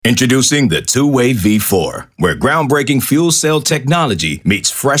Introducing the Two-Way V4, where groundbreaking fuel cell technology meets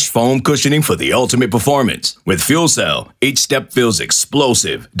fresh foam cushioning for the ultimate performance. With fuel cell, each step feels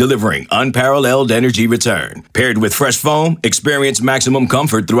explosive, delivering unparalleled energy return. Paired with fresh foam, experience maximum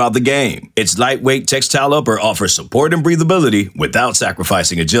comfort throughout the game. Its lightweight textile upper offers support and breathability without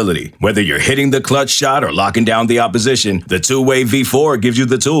sacrificing agility. Whether you're hitting the clutch shot or locking down the opposition, the Two-Way V4 gives you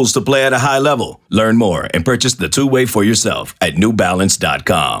the tools to play at a high level. Learn more and purchase the Two-Way for yourself at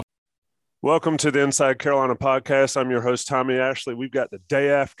newbalance.com. Welcome to the Inside Carolina podcast. I'm your host, Tommy Ashley. We've got the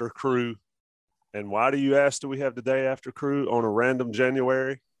Day After crew. And why do you ask, do we have the Day After crew on a random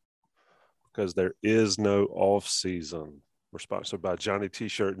January? Because there is no off season. We're sponsored by Johnny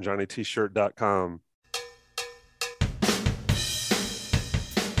T-Shirt and JohnnyT-Shirt.com.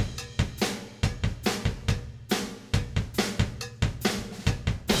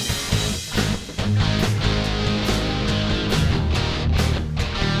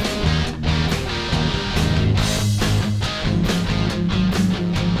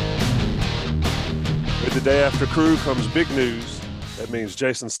 The Day After crew comes big news. That means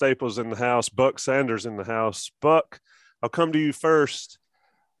Jason Staples in the house, Buck Sanders in the house. Buck, I'll come to you first.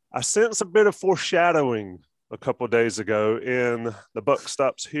 I sensed a bit of foreshadowing a couple of days ago in the Buck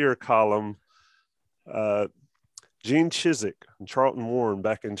Stops Here column. Gene Chizik and Charlton Warren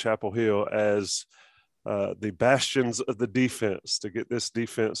back in Chapel Hill as the bastions of the defense to get this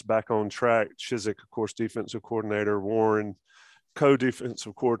defense back on track. Chizik, of course, defensive coordinator, Warren,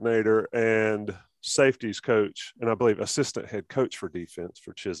 co-defensive coordinator, and safeties coach, and I believe assistant head coach for defense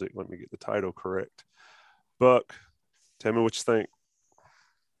for Chizik. Let me get the title correct. Buck, tell me what you think.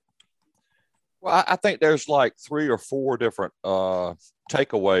 Well, I think there's like 3 or 4 different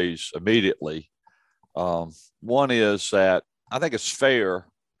takeaways immediately. One is that I think it's fair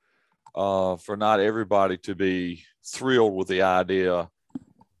for not everybody to be thrilled with the idea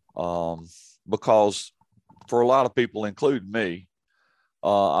because for a lot of people, including me,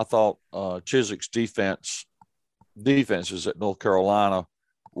 I thought Chizik's defenses at North Carolina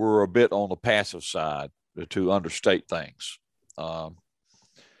were a bit on the passive side, to understate things.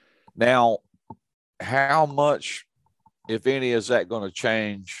 Now, how much, if any, is that going to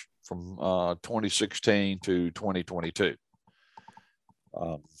change from 2016 to 2022?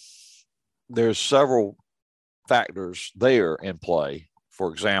 There's several factors there in play.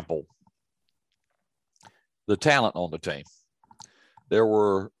 For example, the talent on the team. There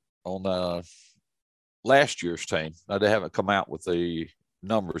were on last year's team, now they haven't come out with the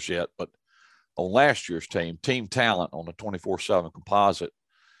numbers yet, but on last year's team talent on the 24/7 composite,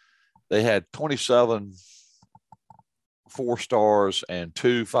 they had 27 4-stars and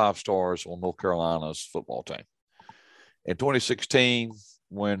 2 5-stars on North Carolina's football team. In 2016,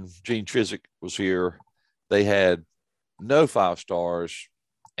 when Gene Chizik was here, they had no 5-stars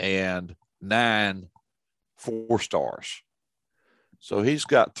and 9 4-stars. So he's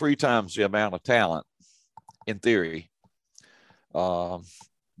got 3 times the amount of talent, in theory,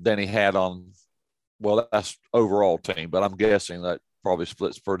 than he had on, well, that's overall team, but I'm guessing that probably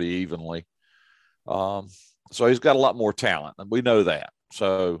splits pretty evenly. So he's got a lot more talent, and we know that.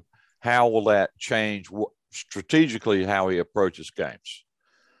 So how will that change strategically how he approaches games?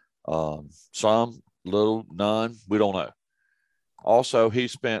 Some, little, none, we don't know. Also, he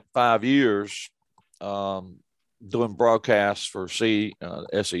spent 5 years doing broadcasts for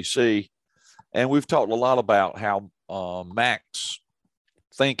SEC. And we've talked a lot about how Mac's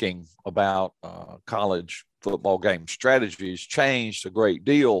thinking about college football game strategies changed a great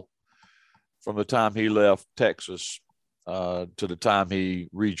deal from the time he left Texas to the time he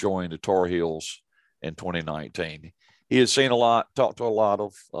rejoined the Tar Heels in 2019. He had seen a lot, talked to a lot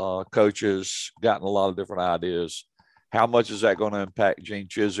of coaches, gotten a lot of different ideas. How much is that going to impact Gene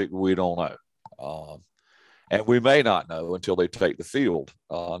Chizik? We don't know. And we may not know until they take the field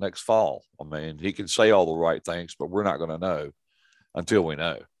next fall. I mean, he can say all the right things, but we're not going to know until we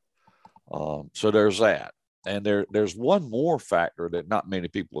know. So there's that. And there's one more factor that not many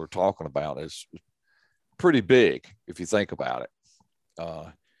people are talking about. It's pretty big if you think about it.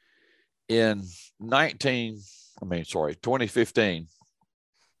 In 2015,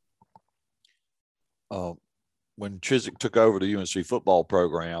 when Chizik took over the UNC football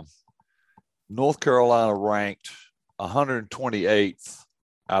program, North Carolina ranked 128th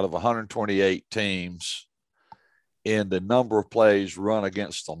out of 128 teams in the number of plays run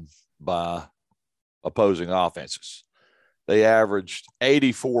against them by opposing offenses. They averaged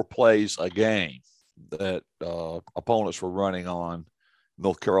 84 plays a game that opponents were running on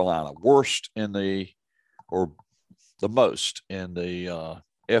North Carolina. Worst in the most in the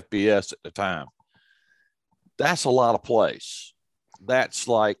FBS at the time. That's a lot of plays. that's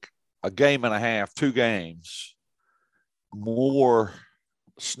like a game and a half, 2 games, more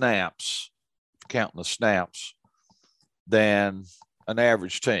snaps, counting the snaps, than an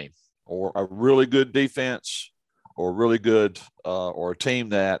average team, or a really good defense, or really good, or a team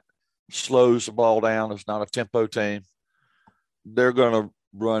that slows the ball down. It's not a tempo team. They're going to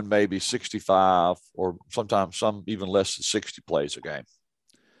run maybe 65, or sometimes some even less than 60 plays a game.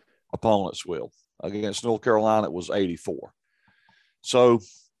 Opponents will. Against North Carolina, it was 84. So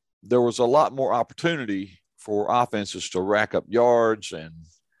there was a lot more opportunity for offenses to rack up yards and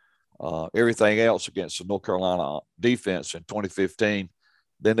everything else against the North Carolina defense in 2015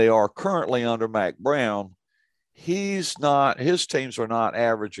 than they are currently under Mack Brown. His teams are not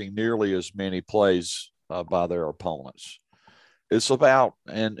averaging nearly as many plays by their opponents. It's about,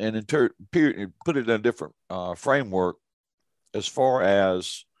 and put it in a different framework as far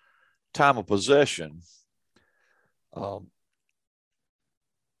as time of possession.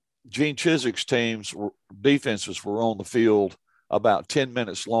 Gene Chizik's defenses were on the field about 10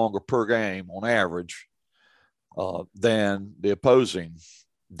 minutes longer per game on average than the opposing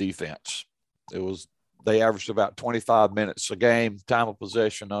defense. They averaged about 25 minutes a game, time of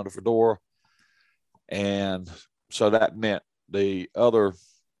possession under Fedora. And so that meant the other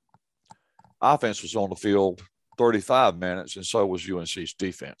offense was on the field 35 minutes, and so was UNC's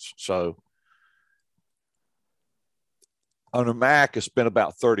defense. So under Mack, it's been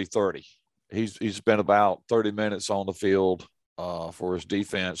about 30-30. He's been about 30 minutes on the field for his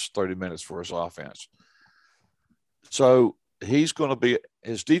defense, 30 minutes for his offense. So his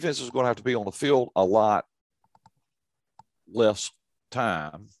defense is going to have to be on the field a lot less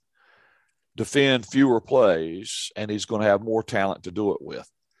time, defend fewer plays, and he's going to have more talent to do it with.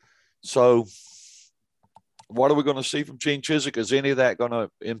 So what are we going to see from Gene Chizik? Is any of that going to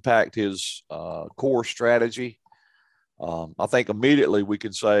impact his core strategy? I think immediately we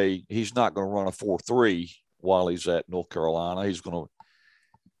can say he's not going to run a 4-3 while he's at North Carolina. He's going to,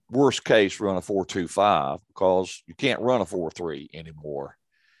 worst case, run a 4-2-5, because you can't run a 4-3 anymore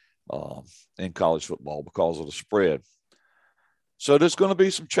in college football because of the spread. So there's going to be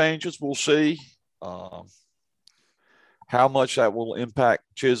some changes. We'll see how much that will impact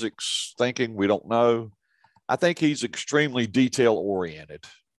Chizik's thinking. We don't know. I think he's extremely detail-oriented.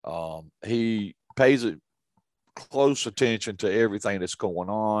 He pays close attention to everything that's going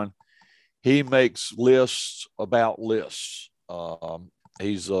on. He makes lists about lists.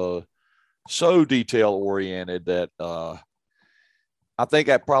 He's so detail-oriented that I think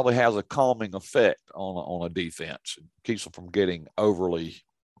that probably has a calming effect on a defense. It keeps them from getting overly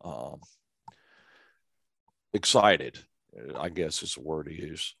excited, I guess is the word he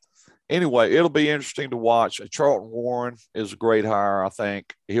used. Anyway, it'll be interesting to watch. Charlton Warren is a great hire, I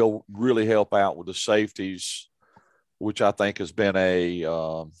think. He'll really help out with the safeties, which I think has been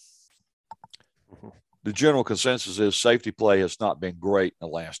the general consensus is safety play has not been great in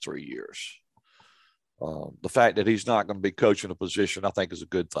the last 3 years. The fact that he's not going to be coaching a position, I think, is a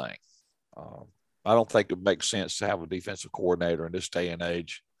good thing. I don't think it makes sense to have a defensive coordinator in this day and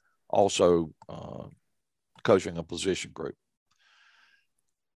age also coaching a position group.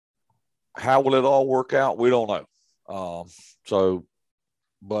 How will it all work out? We don't know.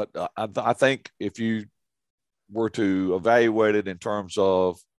 But I think if you were to evaluate it in terms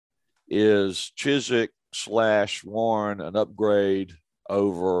of, is Chizik / Warren an upgrade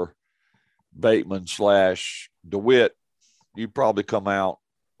over Bateman / DeWitt, you'd probably come out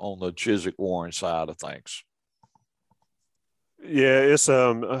on the Chizik Warren side of things. Yeah, it's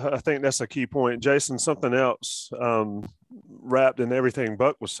I think that's a key point. Jason, something else wrapped in everything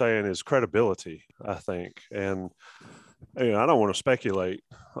Buck was saying is credibility, I think. And I don't want to speculate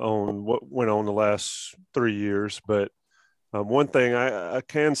on what went on the last 3 years, but one thing I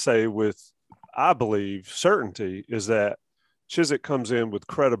can say with, I believe, certainty is that Chizik comes in with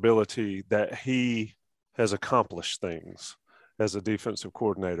credibility that he has accomplished things as a defensive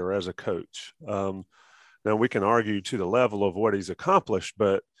coordinator, as a coach. Now, we can argue to the level of what he's accomplished,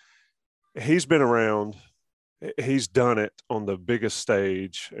 but he's been around. He's done it on the biggest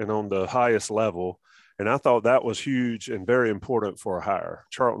stage and on the highest level. And I thought that was huge and very important for a hire.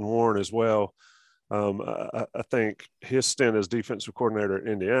 Charlton Warren as well. I think his stint as defensive coordinator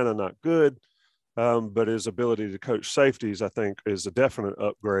at Indiana, not good, but his ability to coach safeties, I think, is a definite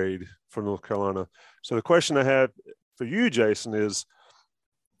upgrade for North Carolina. So the question I have for you, Jason, is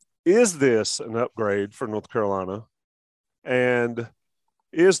this an upgrade for North Carolina? And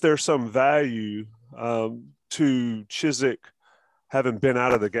is there some value to Chizik having been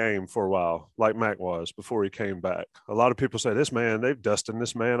out of the game for a while, like Mack was before he came back? A lot of people say, they've dusted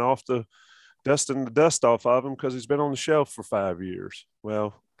this man off the dusting the dust off of him because he's been on the shelf for 5 years.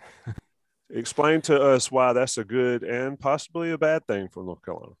 Well, explain to us why that's a good and possibly a bad thing for North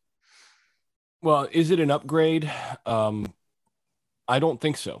Carolina. Well, is it an upgrade? I don't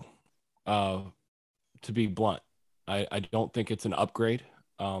think so. To be blunt, I don't think it's an upgrade.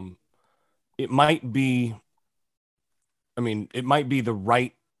 It might be. I mean, it might be the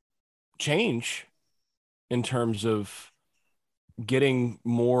right change in terms of getting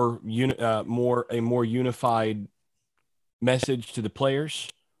a more unified message to the players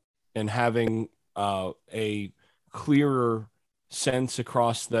and having a clearer sense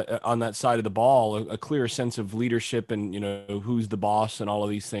across on that side of the ball, a clearer sense of leadership and, who's the boss and all of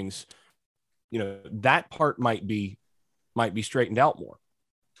these things. That part might be straightened out more.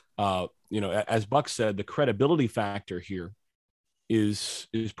 As Buck said, the credibility factor here is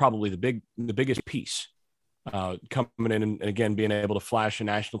probably the biggest piece. Coming in and again being able to flash a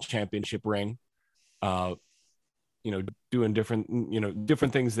national championship ring, doing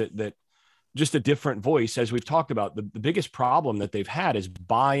different things that just a different voice, as we've talked about. The biggest problem that they've had is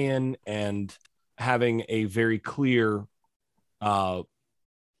buy-in and having a very clear,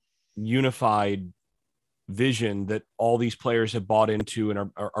 unified vision that all these players have bought into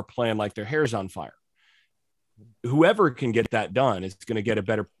and are playing like their hair's on fire. Whoever can get that done is going to get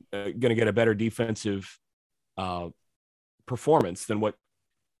a better defensive performance than what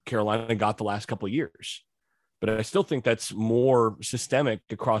Carolina got the last couple of years. But I still think that's more systemic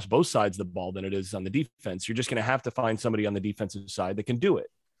across both sides of the ball than it is on the defense. You're just going to have to find somebody on the defensive side that can do it.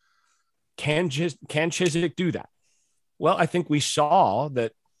 Can Chizik do that? Well, I think we saw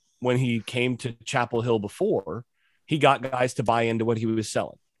that when he came to Chapel Hill before, he got guys to buy into what he was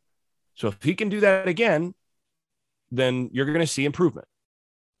selling. So if he can do that again, then you're going to see improvement.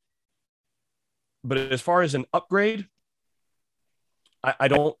 But as far as an upgrade, I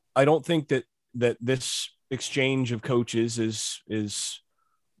don't think that this exchange of coaches is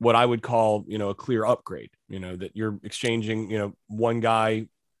what I would call, a clear upgrade, that you're exchanging, one guy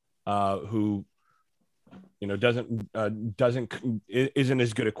who, isn't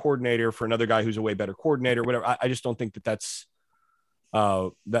as good a coordinator for another guy who's a way better coordinator, whatever. I just don't think that's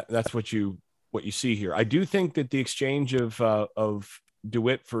what you see here. I do think that the exchange of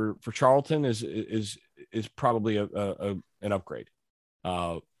DeWitt for Charlton is probably an upgrade,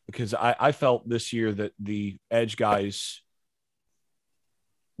 because I felt this year that the edge guys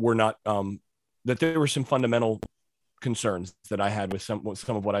were not that there were some fundamental concerns that I had with some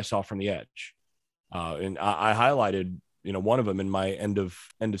of what I saw from the edge, and I highlighted one of them in my end of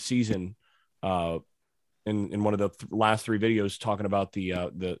season in one of the last three videos talking about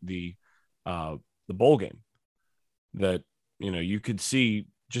the bowl game, that you could see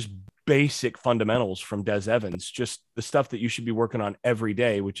just basic fundamentals from Des Evans, just the stuff that you should be working on every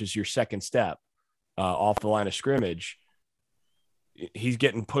day, which is your second step off the line of scrimmage. He's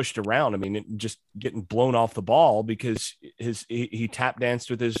getting pushed around. I mean, just getting blown off the ball because he tap danced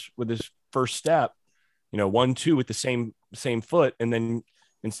with his first step, 1-2 with the same foot, and then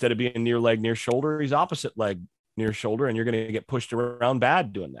instead of being near leg near shoulder, he's opposite leg near shoulder, and you're going to get pushed around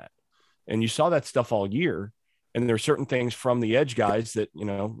bad doing that. And you saw that stuff all year. And there are certain things from the edge guys that,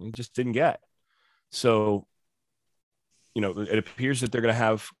 he just didn't get. So, it appears that they're going to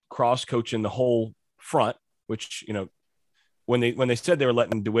have Cross coaching the whole front, which, when they said they were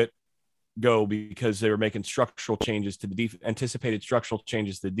letting DeWitt go because they were making structural changes to the anticipated structural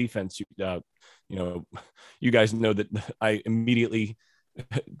changes to the defense, you guys know that I immediately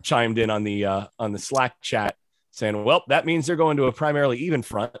chimed in on the Slack chat saying, well, that means they're going to a primarily even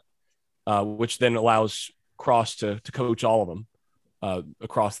front, which then allows Cross to coach all of them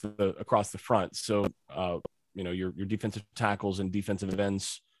across the front. So your defensive tackles and defensive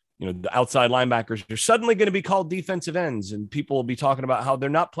ends, the outside linebackers are suddenly going to be called defensive ends, and people will be talking about how they're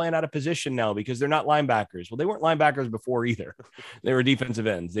not playing out of position now because they're not linebackers. Well, they weren't linebackers before either. They were defensive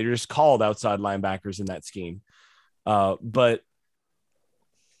ends. They were just called outside linebackers in that scheme. But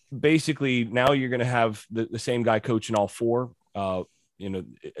basically now you're going to have the same guy coaching all four.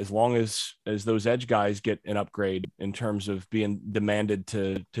 As long as those edge guys get an upgrade in terms of being demanded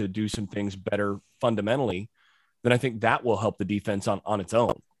to do some things better fundamentally, then I think that will help the defense on its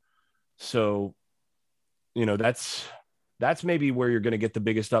own. So, that's maybe where you're going to get the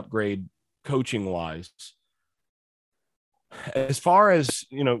biggest upgrade coaching wise. As far as,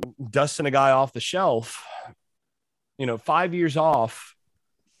 dusting a guy off the shelf, 5 years off,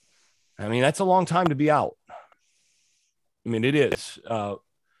 I mean, that's a long time to be out. I mean, it is.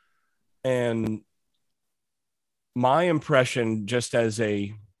 And my impression, just as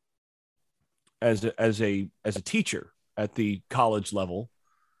a teacher at the college level,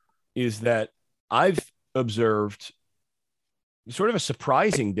 is that I've observed sort of a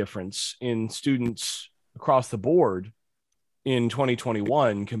surprising difference in students across the board in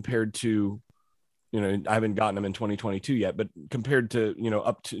 2021 compared to, I haven't gotten them in 2022 yet, but compared to,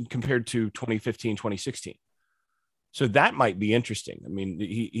 compared to 2015, 2016. So that might be interesting. I mean,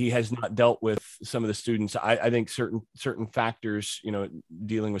 he has not dealt with some of the students. I think certain factors,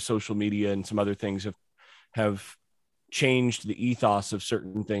 dealing with social media and some other things have changed the ethos of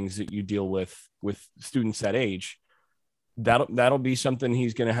certain things that you deal with students that age. That'll be something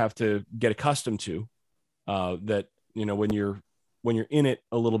he's going to have to get accustomed to. That, when you're in it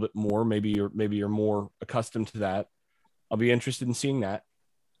a little bit more, maybe you're more accustomed to that. I'll be interested in seeing that.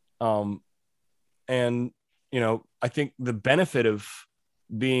 And I think the benefit of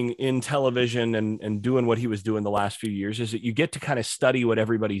being in television and doing what he was doing the last few years is that you get to kind of study what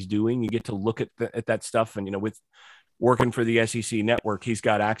everybody's doing. You get to look at that stuff. And, with working for the SEC network, he's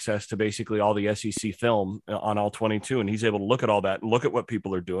got access to basically all the SEC film on all 22. And he's able to look at all that and look at what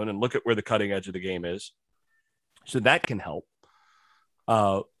people are doing and look at where the cutting edge of the game is. So that can help.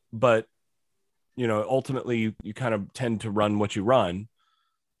 But, ultimately you kind of tend to run what you run.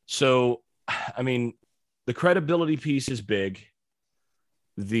 So, I mean, the credibility piece is big.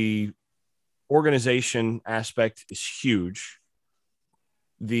 The organization aspect is huge.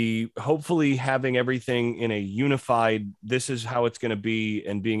 Hopefully having everything in a unified, this is how it's going to be,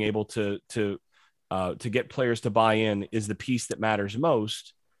 and being able to get players to buy in is the piece that matters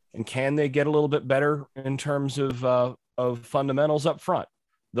most. And can they get a little bit better in terms of fundamentals up front?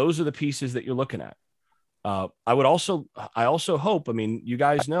 Those are the pieces that you're looking at. I also hope, I mean, you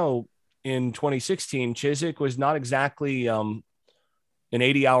guys know, in 2016, Chizik was not exactly an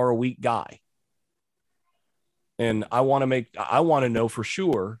 80-hour-a-week guy. And I want to know for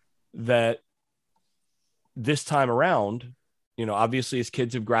sure that this time around, obviously his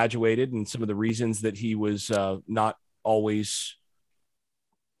kids have graduated, and some of the reasons that he was not always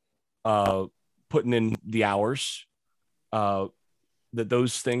putting in the hours, that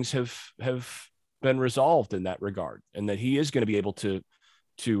those things have been resolved in that regard, and that he is going to be able to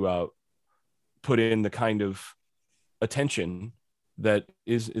put in the kind of attention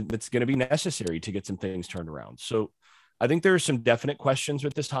that's going to be necessary to get some things turned around. So I think there are some definite questions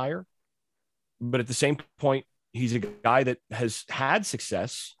with this hire, but at the same point, he's a guy that has had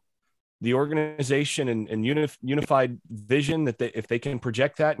success. The organization and unified vision that if they can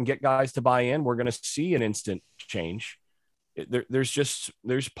project that and get guys to buy in, we're going to see an instant change.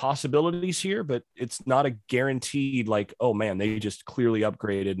 There's possibilities here, but it's not a guaranteed, like, oh man, they just clearly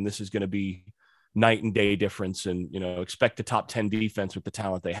upgraded and this is going to be night and day difference, and expect a top 10 defense with the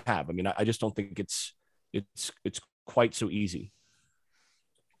talent they have. I mean, I just don't think it's quite so easy.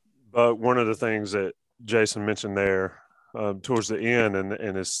 But one of the things that Jason mentioned there towards the end,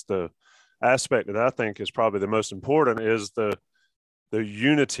 and it's the aspect that I think is probably the most important, is the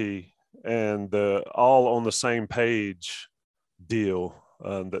unity and the all on the same page deal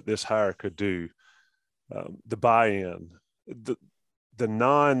that this hire could do. The buy-in, the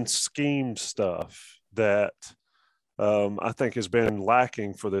non-scheme stuff that I think has been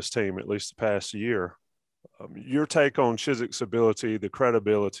lacking for this team, at least the past year. Your take on Chizik's ability, the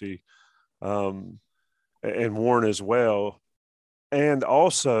credibility, and Warren as well, and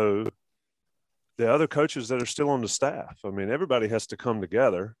also the other coaches that are still on the staff. I mean, everybody has to come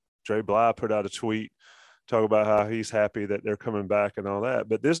together. Dre Bly put out a tweet, talk about how he's happy that they're coming back and all that.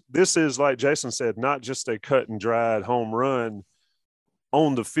 But this is, like Jason said, not just a cut and dried home run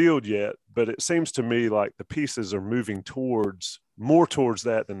on the field yet, but it seems to me like the pieces are moving more towards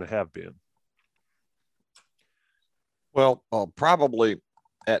that than they have been. Well, probably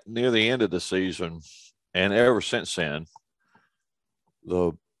at near the end of the season and ever since then,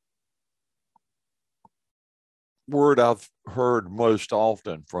 the word I've heard most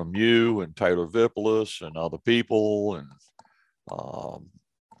often from you and Taylor Vipolis and other people, and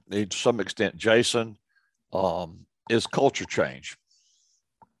to some extent Jason, is culture change.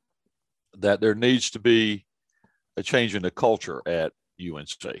 That there needs to be a change in the culture at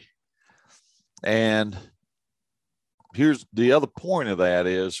UNC. And here's the other point of that,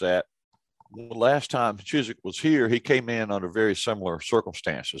 is that the last time Chizik was here, he came in under very similar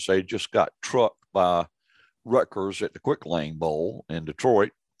circumstances. They just got trucked by Rutgers at the Quick Lane Bowl in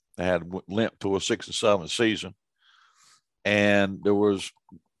Detroit. They had limped to a 6-7 season. And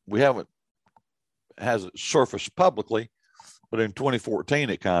hasn't surfaced publicly, but in 2014,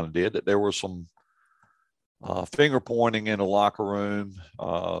 it kind of did, that there was some finger pointing in the locker room.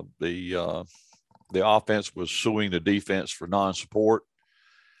 The offense was suing the defense for non-support.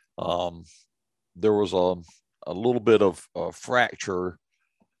 There was a little bit of a fracture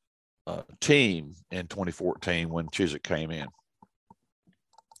team in 2014 when Chizik came in.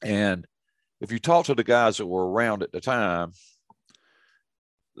 And if you talk to the guys that were around at the time,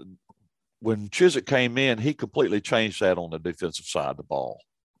 when Chizik came in, he completely changed that on the defensive side of the ball.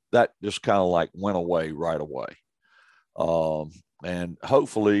 That just kind of like went away right away. And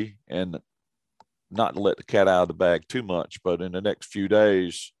hopefully, and not to let the cat out of the bag too much, but in the next few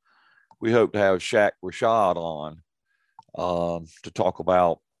days, we hope to have Shaq Rashad on to talk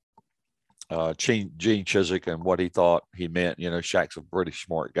about Gene Chizik and what he thought he meant. You know, Shaq's a pretty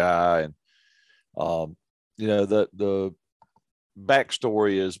smart guy. And, you know, the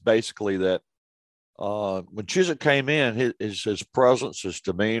backstory is basically that when Chizik came in, his presence, his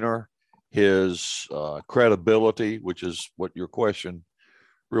demeanor, his credibility, which is what your question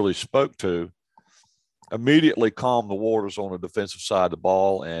really spoke to, immediately calmed the waters on the defensive side of the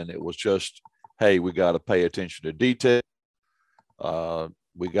ball. And it was just, hey, we got to pay attention to detail.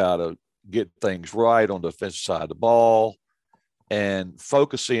 We got to get things right on the defensive side of the ball and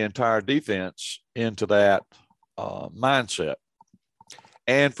focus the entire defense into that mindset.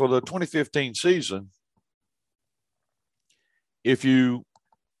 And for the 2015 season, if you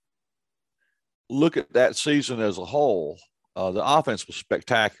look at that season as a whole, the offense was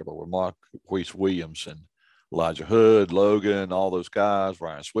spectacular with Marquise Williams and Elijah Hood, Logan, all those guys,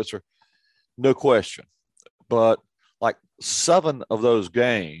 Ryan Switzer, no question. But like 7 of those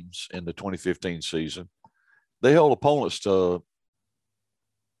games in the 2015 season, they held opponents to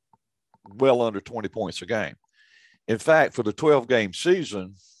well under 20 points a game. In fact, for the 12-game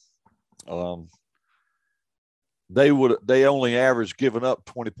season, they only averaged giving up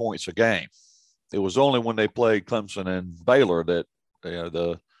 20 points a game. It was only when they played Clemson and Baylor that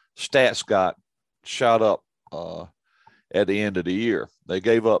the stats got shot up at the end of the year. They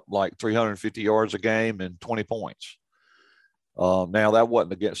gave up like 350 yards a game and 20 points. Now, that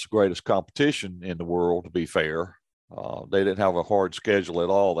wasn't against the greatest competition in the world, to be fair. They didn't have a hard schedule at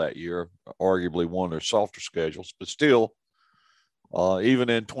all that year, arguably one of their softer schedules. But still, even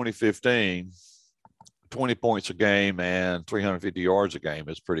in 2015, 20 points a game and 350 yards a game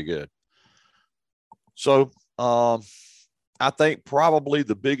is pretty good. So I think probably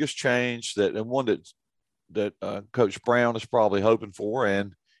the biggest change and one that Coach Brown is probably hoping for,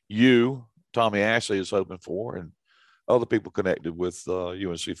 and you, Tommy Ashley, is hoping for, and other people connected with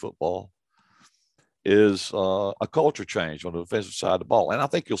UNC football, is a culture change on the defensive side of the ball. And I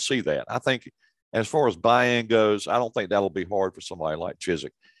think you'll see that. I think as far as buy-in goes, I don't think that'll be hard for somebody like Chizik.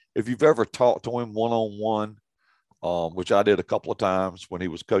 If you've ever talked to him one-on-one, which I did a couple of times when he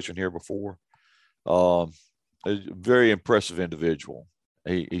was coaching here before, a very impressive individual.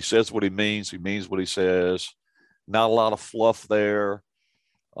 He says what he means what he says. Not a lot of fluff there.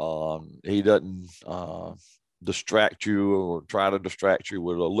 He doesn't distract you or try to distract you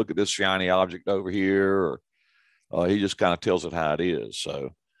with a look at this shiny object over here. Or he just kind of tells it how it is.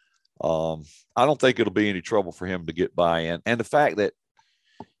 So I don't think it'll be any trouble for him to get buy-in. And the fact that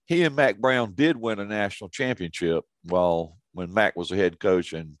he and Mack Brown did win a national championship when Mack was a head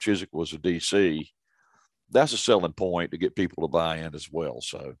coach and Chizik was a DC, that's a selling point to get people to buy in as well.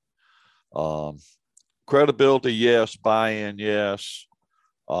 So credibility, yes. Buy-in, yes.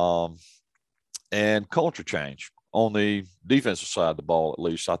 And culture change on the defensive side of the ball, at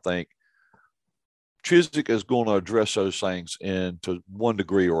least. I think Chizik is going to address those things to one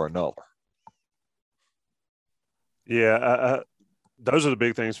degree or another. Yeah, those are the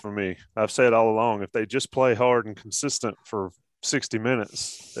big things for me. I've said all along, if they just play hard and consistent for 60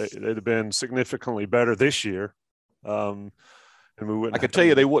 minutes, they'd have been significantly better this year. And we wouldn't. I can tell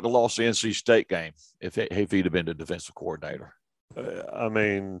you they wouldn't have lost the NC State game if he'd have been the defensive coordinator. I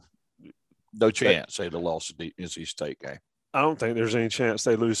mean, no chance they'd have lost the NC State game. I don't think there's any chance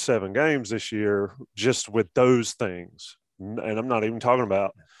they lose 7 games this year just with those things. And I'm not even talking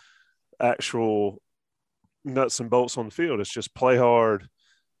about actual nuts and bolts on the field. It's just play hard,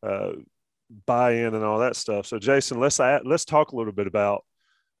 buy-in and all that stuff. So, Jason, let's talk a little bit about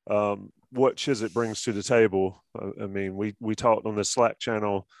what Chizik brings to the table. I mean, we talked on this Slack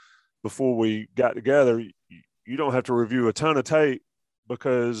channel before we got together. You don't have to review a ton of tape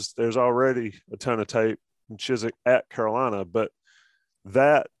because there's already a ton of tape in Chizik at Carolina, but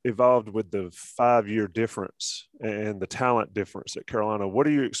that evolved with the 5-year difference and the talent difference at Carolina. What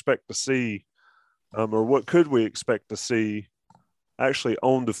do you expect to see, or what could we expect to see actually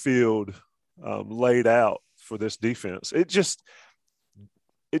on the field laid out for this defense? It just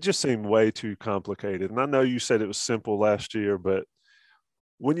seemed way too complicated. And I know you said it was simple last year, but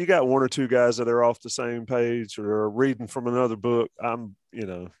when you got 1 or 2 guys that are off the same page or are reading from another book,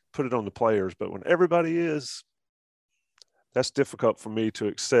 put it on the players. But when everybody is, that's difficult for me to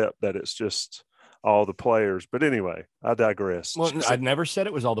accept that it's just all the players. But anyway, I digress. Well, I never said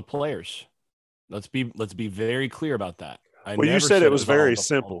it was all the players. Let's be very clear about that. You said it was very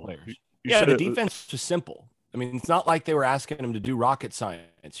simple. Yeah, the defense was simple. I mean, it's not like they were asking him to do rocket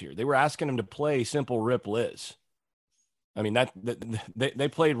science here. They were asking him to play simple Rip Liz. I mean, they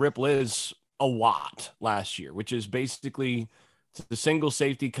played Rip Liz a lot last year, which is basically the single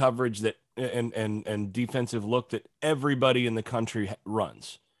safety coverage that and defensive look that everybody in the country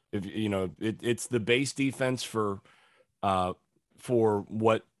runs. If you know, it's the base defense for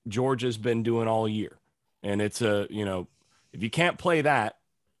what Georgia's been doing all year, and it's if you can't play that,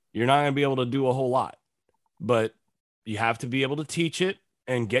 you're not going to be able to do a whole lot. But you have to be able to teach it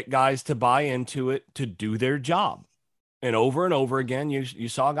and get guys to buy into it to do their job. And over again, you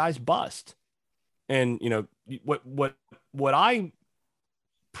saw guys bust. And what I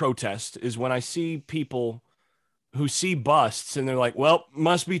protest is when I see people who see busts and they're like, well,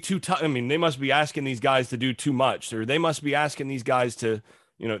 must be too tough. I mean, they must be asking these guys to do too much, or they must be asking these guys to,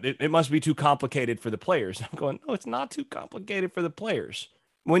 it must be too complicated for the players. I'm going, no, it's not too complicated for the players.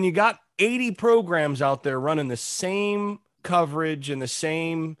 When you got 80 programs out there running the same coverage and the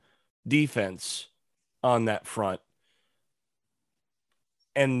same defense on that front,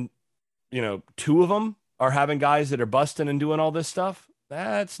 and, two of them are having guys that are busting and doing all this stuff,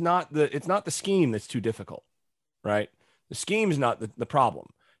 it's not the scheme that's too difficult, right? The scheme is not the problem.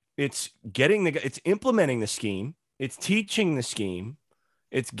 It's it's implementing the scheme. It's teaching the scheme.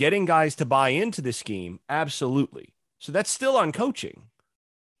 It's getting guys to buy into the scheme. Absolutely. So that's still on coaching.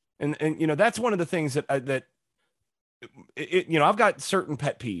 And that's one of the things that I've got certain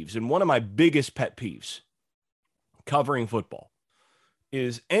pet peeves. And one of my biggest pet peeves covering football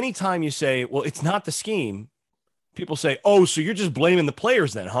is anytime you say, well, it's not the scheme, people say, oh, so you're just blaming the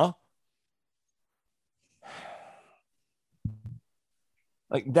players then, huh?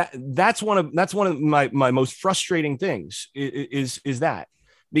 Like that's one of my most frustrating things is that,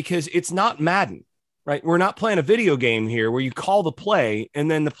 because it's not Madden. Right. We're not playing a video game here where you call the play and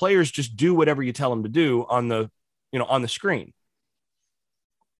then the players just do whatever you tell them to do on the screen.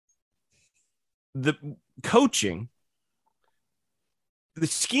 The coaching, the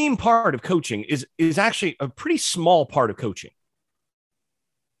scheme part of coaching is actually a pretty small part of coaching.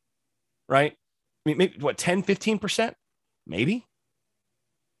 Right. I mean, maybe 10, 15%, maybe.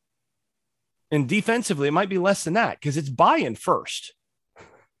 And defensively, it might be less than that because it's buy-in first.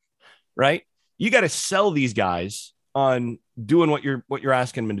 Right. You got to sell these guys on doing what you're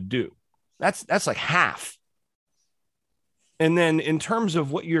asking them to do. That's like half. And then in terms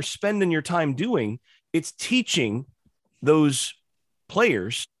of what you're spending your time doing, it's teaching those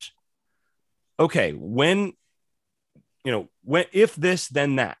players, okay, if this,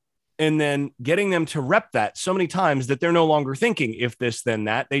 then that, and then getting them to rep that so many times that they're no longer thinking if this, then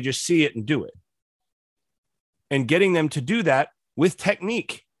that, they just see it and do it. And getting them to do that with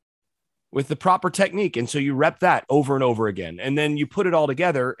technique. With the proper technique. And so you rep that over and over again. And then you put it all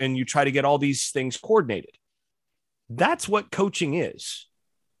together and you try to get all these things coordinated. That's what coaching is.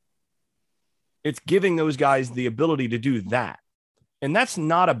 It's giving those guys the ability to do that. And that's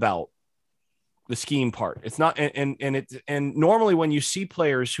not about the scheme part. It's not. And normally when you see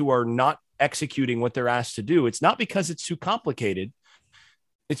players who are not executing what they're asked to do, it's not because it's too complicated.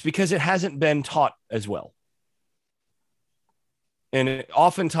 It's because it hasn't been taught as well. And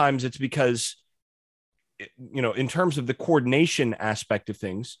oftentimes it's because, in terms of the coordination aspect of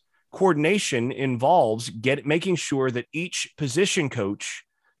things, coordination involves making sure that each position coach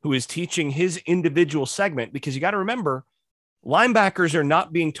who is teaching his individual segment, because you got to remember, linebackers are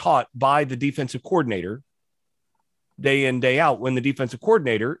not being taught by the defensive coordinator day in, day out, when the defensive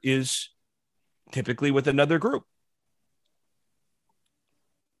coordinator is typically with another group.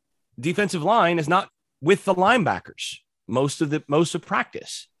 Defensive line is not with the linebackers most of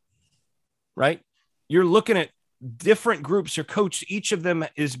practice, right? You're looking at different groups are coached. Each of them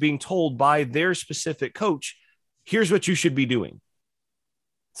is being told by their specific coach, here's what you should be doing.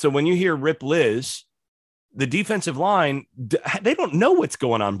 So when you hear Rip Liz, the defensive line, they don't know what's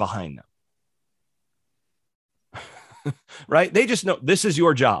going on behind them, right? They just know this is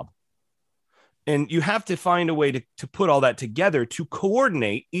your job. And you have to find a way to put all that together to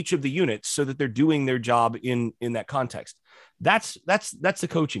coordinate each of the units so that they're doing their job in that context. That's the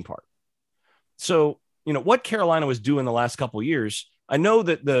coaching part. So, what Carolina was doing the last couple of years, I know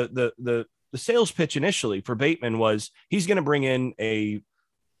that the sales pitch initially for Bateman was he's going to bring in a,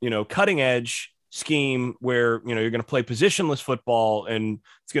 cutting edge scheme where, you're going to play positionless football and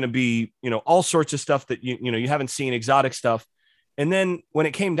it's going to be, all sorts of stuff that, you haven't seen, exotic stuff. And then when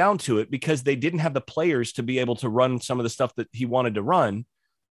it came down to it, because they didn't have the players to be able to run some of the stuff that he wanted to run,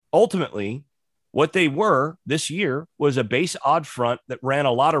 ultimately, what they were this year was a base odd front that ran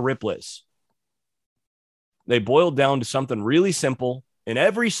a lot of ripless. They boiled down to something really simple. And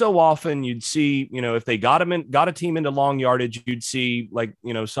every so often you'd see, if they got a team into long yardage, you'd see like,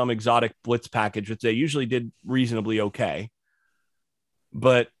 some exotic blitz package, which they usually did reasonably okay.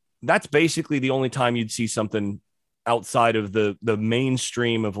 But that's basically the only time you'd see something outside of the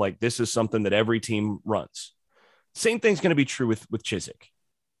mainstream of like, this is something that every team runs. Same thing's going to be true with Chizik.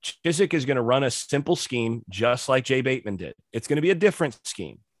 Chizik is going to run a simple scheme just like Jay Bateman did. It's going to be a different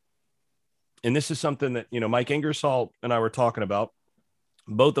scheme. And this is something that, Mike Ingersoll and I were talking about.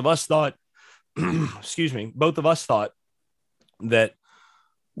 Both of us thought, both of us thought that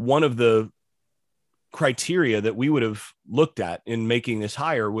one of the criteria that we would have looked at in making this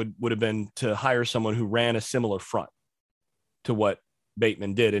hire would have been to hire someone who ran a similar front to what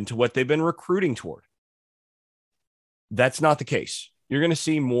Bateman did and to what they've been recruiting toward. That's not the case. You're going to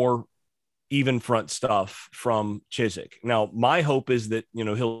see more even front stuff from Chizik. Now, my hope is that,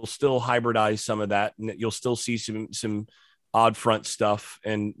 he'll still hybridize some of that and that you'll still see some odd front stuff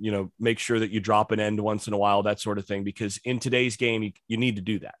and, make sure that you drop an end once in a while, that sort of thing, because in today's game, you need to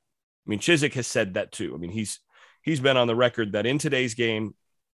do that. I mean, Chizik has said that too. I mean, he's been on the record that in today's game,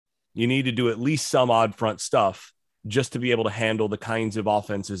 you need to do at least some odd front stuff just to be able to handle the kinds of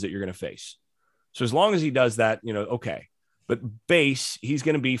offenses that you're going to face. So as long as he does that, okay. But base, he's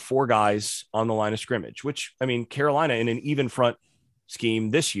going to be 4 guys on the line of scrimmage, which, I mean, Carolina in an even front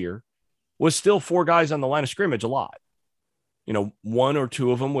scheme this year was still 4 guys on the line of scrimmage a lot. 1 or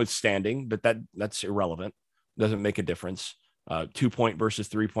 2 of them was standing, but that's irrelevant. Doesn't make a difference. 2-point versus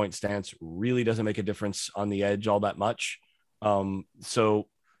 3-point stance really doesn't make a difference on the edge all that much. So,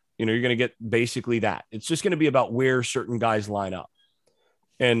 you're going to get basically that. It's just going to be about where certain guys line up.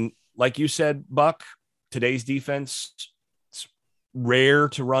 And like you said, Buck, today's defense, it's rare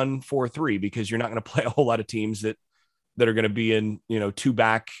to run 4-3 because you're not going to play a whole lot of teams that are going to be in, 2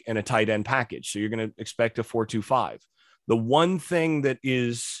 back and a tight end package. So you're going to expect a 4-2-5. The one thing that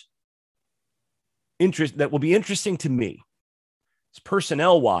is that will be interesting to me is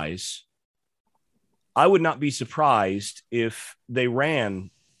personnel wise, I would not be surprised if they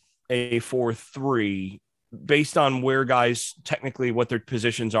ran a 4-3 based on where guys technically what their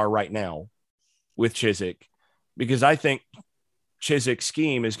positions are right now with Chizik, because I think Chizik's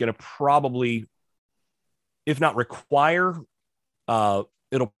scheme is going to probably, if not require,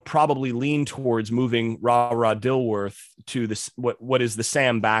 it'll probably lean towards moving Ra Dilworth to this what is the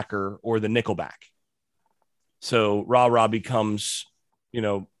Sam backer or the nickel back. So Ra becomes,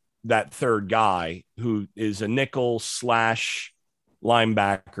 that third guy who is a nickel /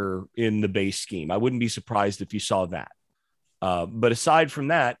 linebacker in the base scheme. I wouldn't be surprised if you saw that. But aside from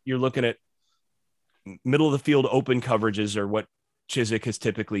that, you're looking at middle of the field open coverages are what Chizik has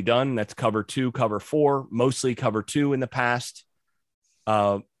typically done. That's cover 2, cover 4, mostly cover 2 in the past.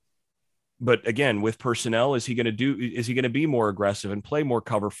 But again, with personnel, is he going to be more aggressive and play more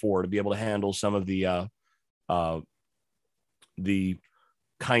cover 4 to be able to handle some of the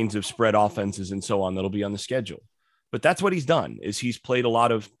kinds of spread offenses and so on that'll be on the schedule? But that's what he's done is he's played a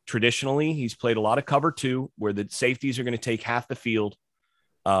lot of cover 2 where the safeties are going to take half the field.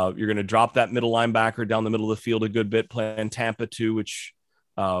 You're going to drop that middle linebacker down the middle of the field a good bit, playing Tampa 2, which,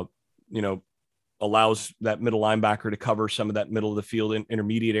 allows that middle linebacker to cover some of that middle of the field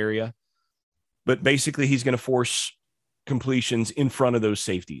intermediate area. But basically he's going to force completions in front of those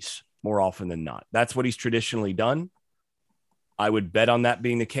safeties more often than not. That's what he's traditionally done. I would bet on that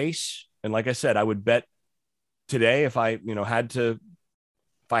being the case. And like I said, I would bet today, if I had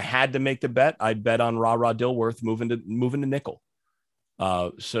to make the bet, I'd bet on Ra Dilworth moving to nickel.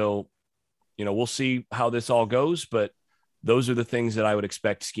 So, we'll see how this all goes, but those are the things that I would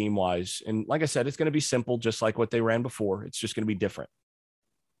expect scheme wise. And like I said, it's going to be simple, just like what they ran before. It's just going to be different.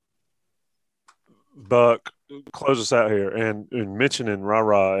 Buck, close us out here. And mentioning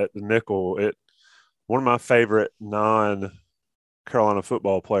Ra at the nickel, one of my favorite non-Carolina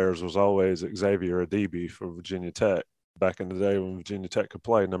football players was always Xavier Adibi for Virginia Tech back in the day when Virginia Tech could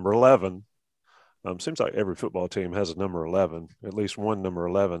play number 11. Seems like every football team has a number 11, at least one number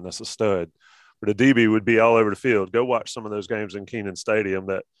 11. That's a stud. But Adibi would be all over the field. Go watch some of those games in Kenan Stadium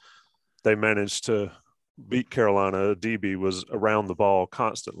that they managed to beat Carolina. Adibi was around the ball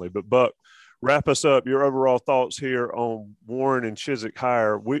constantly. But Buck, wrap us up. Your overall thoughts here on Warren and Chizik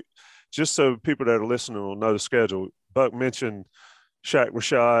hire. Just so people that are listening will know the schedule. Buck mentioned Shaq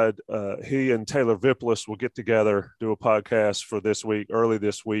Rashad. He and Taylor Viplis will get together, do a podcast for this week, early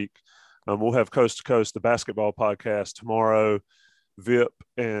this week. We'll have Coast to Coast, the basketball podcast tomorrow. Vip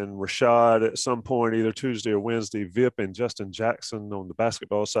and Rashad at some point, either Tuesday or Wednesday. Vip and Justin Jackson on the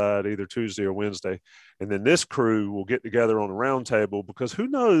basketball side, either Tuesday or Wednesday. And then this crew will get together on a roundtable, because who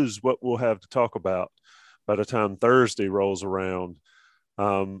knows what we'll have to talk about by the time Thursday rolls around.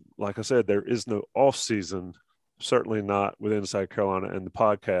 Like I said, there is no off season, certainly not with Inside Carolina and the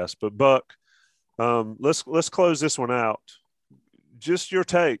podcast. But Buck, let's close this one out. Just your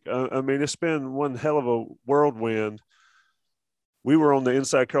take. I mean, it's been one hell of a whirlwind. We were on the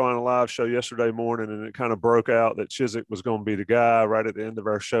Inside Carolina Live show yesterday morning, and it kind of broke out that Chizik was going to be the guy right at the end of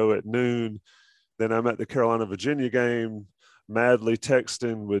our show at noon. Then I'm at the Carolina-Virginia game, madly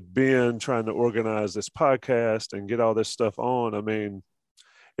texting with Ben, trying to organize this podcast and get all this stuff on. I mean,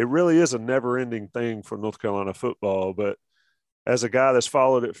 it really is a never-ending thing for North Carolina football. But as a guy that's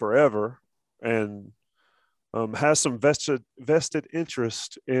followed it forever and has some vested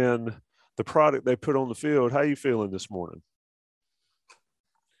interest in the product they put on the field, how are you feeling this morning?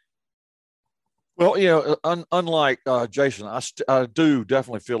 Well, you know, unlike Jason, I do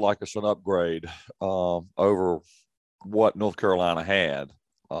definitely feel like it's an upgrade over what North Carolina had,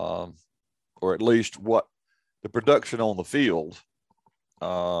 or at least what the production on the field.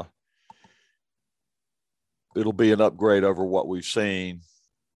 It'll be an upgrade over what we've seen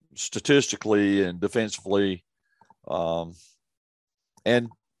statistically and defensively. And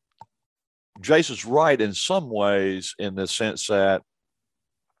Jason's right in some ways, in the sense that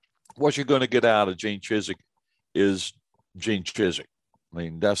what you're going to get out of Gene Chizik is Gene Chizik. I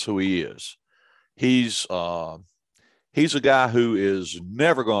mean, that's who he is. He's a guy who is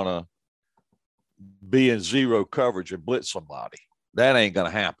never going to be in zero coverage and blitz somebody. That ain't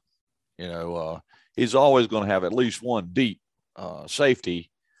going to happen. You know, he's always going to have at least one deep safety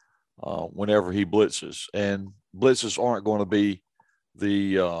whenever he blitzes, and blitzes aren't going to be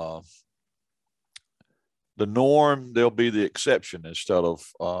the norm. They'll be the exception instead of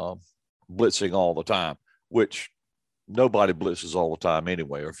blitzing all the time, which nobody blitzes all the time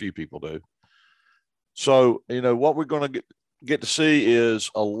anyway, or a few people do. So, you know, what we're going to get to see is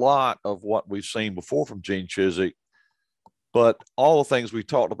a lot of what we've seen before from Gene Chizik, but all the things we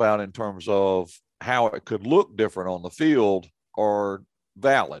talked about in terms of how it could look different on the field are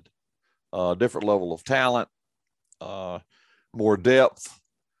valid. Different level of talent, more depth.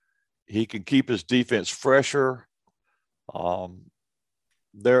 He can keep his defense fresher.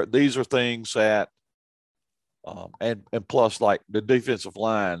 These are things that, and plus, like the defensive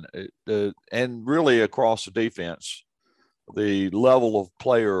line, and really across the defense, the level of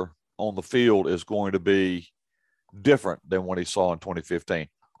player on the field is going to be different than what he saw in 2015.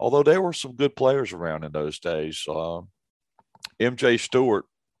 Although there were some good players around in those days. MJ Stewart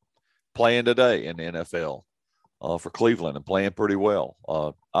playing today in the NFL for Cleveland and playing pretty well.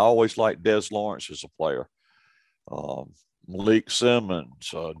 I always liked Des Lawrence as a player. Malik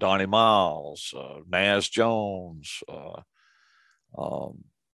Simmons, Donnie Miles, Naz Jones. You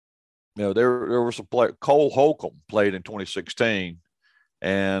know, there were some players. Cole Holcomb played in 2016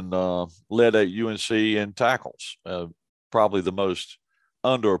 and led at UNC in tackles. Probably the most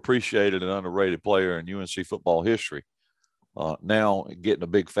underappreciated and underrated player in UNC football history. Now getting a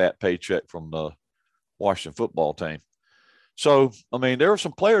big fat paycheck from the Washington football team. So, I mean, there were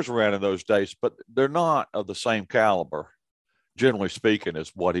some players around in those days, but they're not of the same caliber, generally speaking,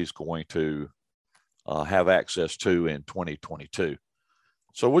 as what he's going to have access to in 2022.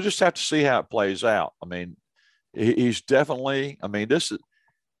 So we'll just have to see how it plays out. I mean, he's definitely, I mean, this is,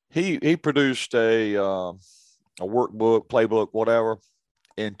 he produced a workbook, playbook, whatever,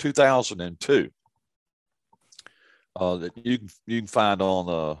 in 2002 that you can find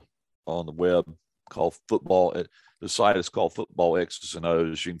on the web, called Football. The site is called Football X's and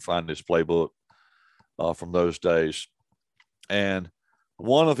O's. You can find this playbook from those days. And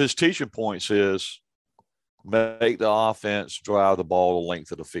one of his teaching points is make the offense drive the ball the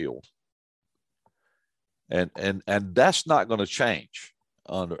length of the field. And that's not going to change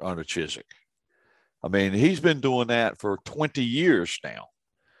under Chizik. I mean, he's been doing that for 20 years now,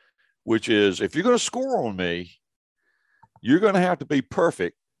 which is, if you're going to score on me, you're going to have to be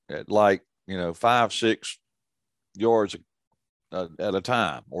perfect at, like, 5-6 yards at a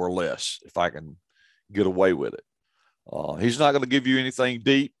time or less, if I can get away with it. He's not going to give you anything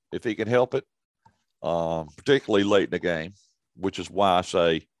deep if he can help it, particularly late in the game, which is why I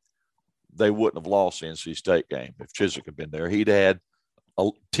say they wouldn't have lost the NC State game if Chizik had been there. He'd had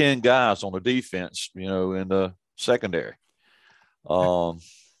 10 guys on the defense, in the secondary.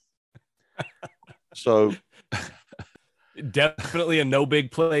 So definitely a no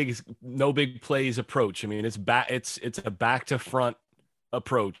big plays approach. I mean, it's a back to front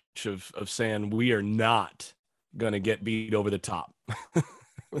approach of saying we are not going to get beat over the top.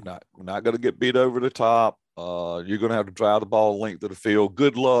 We're not going to get beat over the top. You're going to have to drive the ball length of the field.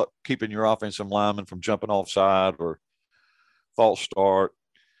 Good luck keeping your offensive lineman from jumping offside or false start,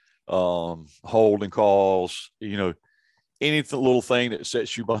 holding calls. Any little thing that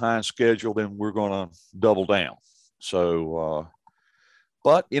sets you behind schedule, then we're going to double down. So,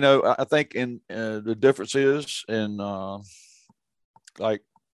 but I think the difference is in like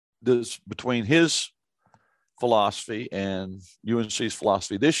this between his philosophy and UNC's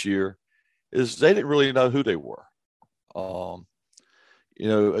philosophy this year is they didn't really know who they were.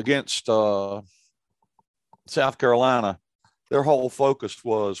 Against South Carolina, their whole focus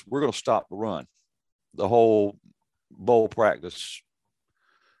was we're going to stop the run. The whole bowl practice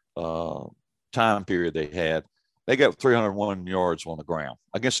time period they had, they got 301 yards on the ground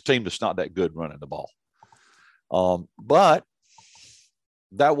against a team that's not that good running the ball. But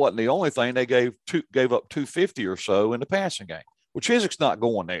that wasn't the only thing. They gave up 250 or so in the passing game. Well, Chizik's not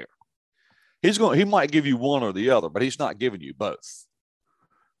going there. He might give you one or the other, but he's not giving you both.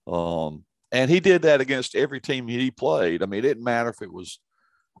 And he did that against every team he played. I mean, it didn't matter if it was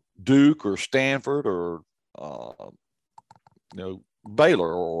Duke or Stanford or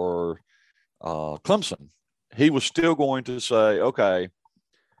Baylor or Clemson. He was still going to say, okay,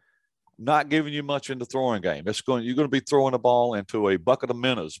 not giving you much in the throwing game. You're going to be throwing the ball into a bucket of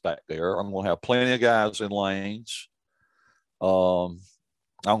minnows back there. I'm going to have plenty of guys in lanes. I'm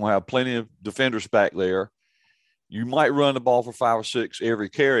going to have plenty of defenders back there. You might run the ball for 5 or 6 every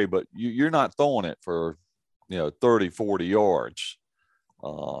carry, but you're not throwing it for 30, 40 yards.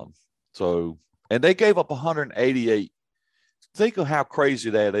 And they gave up 188. Think of how crazy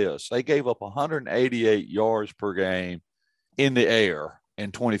that is. They gave up 188 yards per game in the air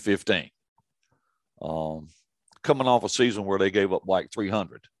in 2015, coming off a season where they gave up like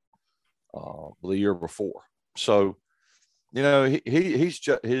 300 the year before. So, he's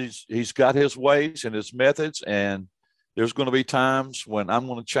got his ways and his methods, and there's going to be times when I'm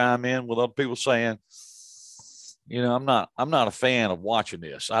going to chime in with other people saying, I'm not a fan of watching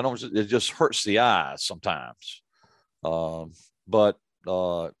this. It just hurts the eyes sometimes. But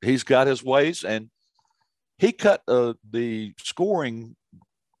he's got his ways, and he cut the scoring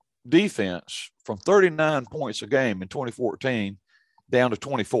defense from 39 points a game in 2014 down to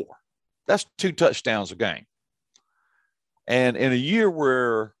 24. That's 2 touchdowns a game. And in a year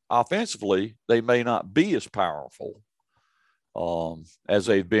where offensively they may not be as powerful as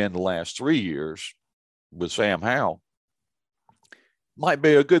they've been the last 3 years with Sam Howell, might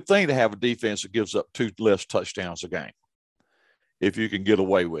be a good thing to have a defense that gives up 2 less touchdowns a game. If you can get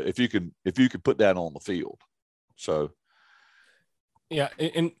away with it, if you can put that on the field. So yeah,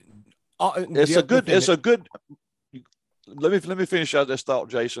 and it's a good. Let me finish out this thought,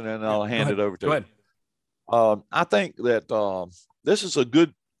 Jason, and I'll hand it over to you. Go ahead. I think that this is a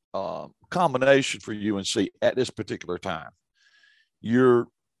good combination for UNC at this particular time. You're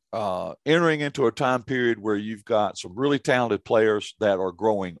entering into a time period where you've got some really talented players that are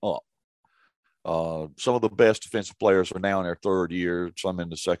growing up. Some of the best defensive players are now in their 3rd year, some in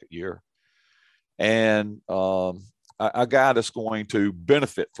the 2nd year. And a guy that's going to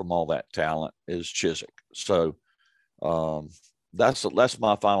benefit from all that talent is Chizik. So that's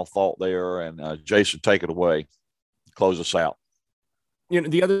my final thought there. And Jason, take it away. Close us out.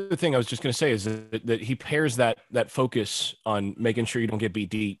 The other thing I was just going to say is that he pairs that focus on making sure you don't get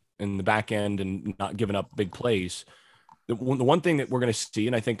beat deep in the back end and not giving up big plays. The one thing that we're going to see,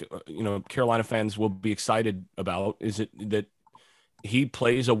 and I think Carolina fans will be excited about, is that he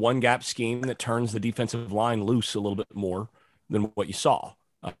plays a 1-gap scheme that turns the defensive line loose a little bit more than what you saw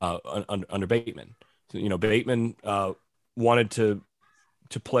under Bateman. So, Bateman wanted to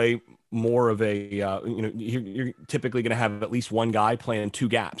play more of a you're typically going to have at least one guy playing 2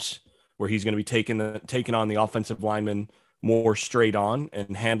 gaps where he's going to be taking on the offensive lineman more straight on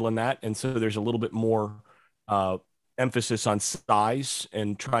and handling that, and so there's a little bit more emphasis on size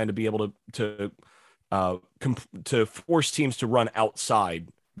and trying to be able to force teams to run outside,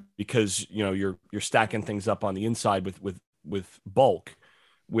 because you're stacking things up on the inside with bulk.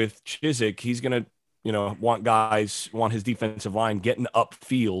 With Chizik, he's going to want his defensive line getting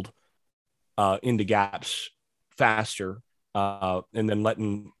upfield into gaps faster, and then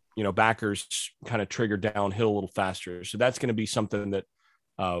letting backers kind of trigger downhill a little faster. So that's going to be something that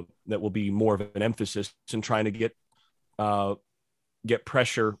will be more of an emphasis in trying to get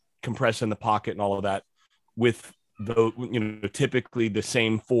pressure, compress in the pocket and all of that, with typically the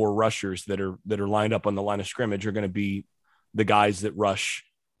same 4 rushers that are lined up on the line of scrimmage are going to be the guys that rush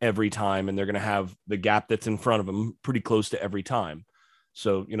every time, and they're going to have the gap that's in front of them pretty close to every time.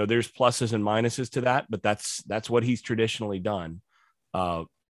 So, there's pluses and minuses to that, but that's what he's traditionally done.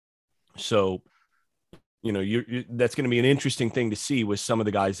 So, that's going to be an interesting thing to see with some of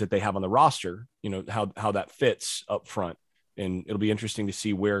the guys that they have on the roster, how that fits up front. And it'll be interesting to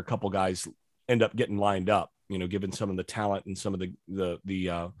see where a couple guys end up getting lined up, given some of the talent and some of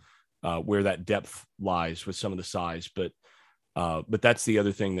the where that depth lies with some of the size. But that's the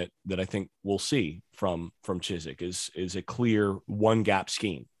other thing that I think we'll see from Chizik is a clear one gap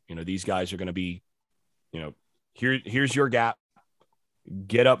scheme. These guys are going to be, here's your gap,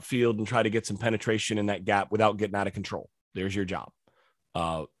 get upfield and try to get some penetration in that gap without getting out of control. There's your job.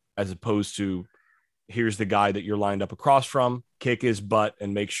 As opposed to here's the guy that you're lined up across from, kick his butt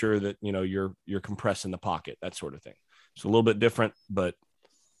and make sure that, you're compressing the pocket, that sort of thing. It's a little bit different, but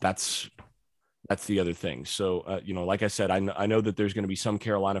that's the other thing. So, like I said, I know that there's going to be some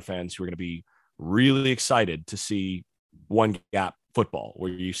Carolina fans who are going to be really excited to see one gap football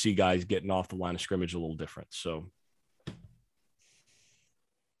where you see guys getting off the line of scrimmage a little different. So,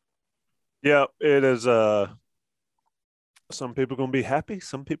 yeah, it is. Some people are going to be happy.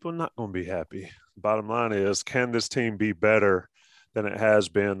 Some people are not going to be happy. Bottom line is, can this team be better than it has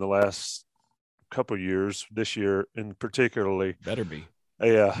been the last couple of years, this year in particularly? Better be.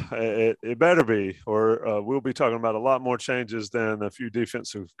 Yeah, it better be, or we'll be talking about a lot more changes than a few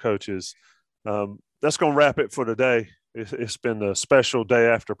defensive coaches. That's going to wrap it for today. It's been a special day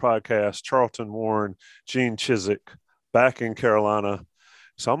after podcast. Charlton Warren, Gene Chizik, back in Carolina.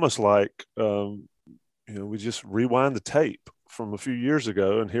 It's almost like, we just rewind the tape from a few years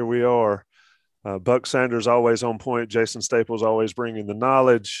ago, and here we are. Buck Sanders always on point. Jason Staples always bringing the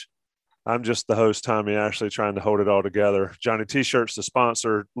knowledge. I'm just the host, Tommy Ashley, trying to hold it all together. Johnny T-shirts, the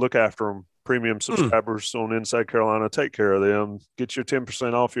sponsor. Look after them. Premium subscribers on Inside Carolina. Take care of them. Get your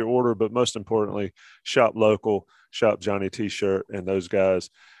 10% off your order, but most importantly, shop local. Shop Johnny T-shirt and those guys.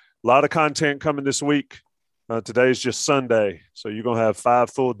 A lot of content coming this week. Today's just Sunday, so you're going to have 5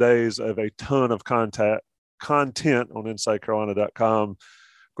 full days of a ton of content on InsideCarolina.com.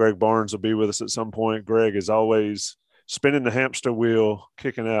 Greg Barnes will be with us at some point. Greg is always spinning the hamster wheel,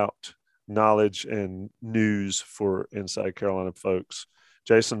 kicking out knowledge and news for Inside Carolina folks.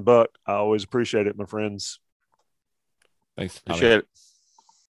 Jason, Buck, I always appreciate it, my friends. Thanks. Appreciate it.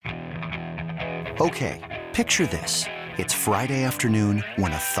 Okay, picture this. It's Friday afternoon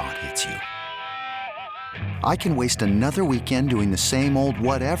when a thought hits you. I can waste another weekend doing the same old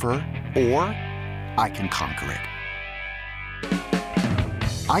whatever, or I can conquer it.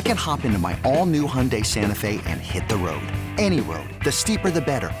 I can hop into my all-new Hyundai Santa Fe and hit the road. Any road. The steeper, the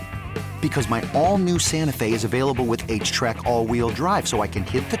better. Because my all-new Santa Fe is available with H-Track all-wheel drive, so I can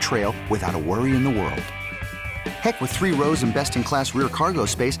hit the trail without a worry in the world. Heck, with 3 rows and best-in-class rear cargo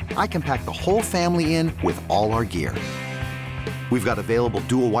space, I can pack the whole family in with all our gear. We've got available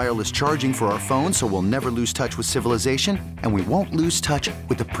dual wireless charging for our phones, so we'll never lose touch with civilization, and we won't lose touch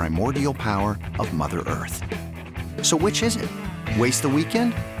with the primordial power of Mother Earth. So which is it? Waste the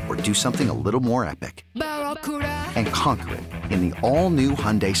weekend or do something a little more epic? And conquer it in the all-new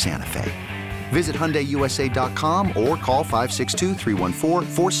Hyundai Santa Fe. Visit HyundaiUSA.com or call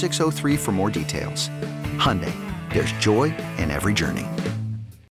 562-314-4603 for more details. Hyundai, there's joy in every journey.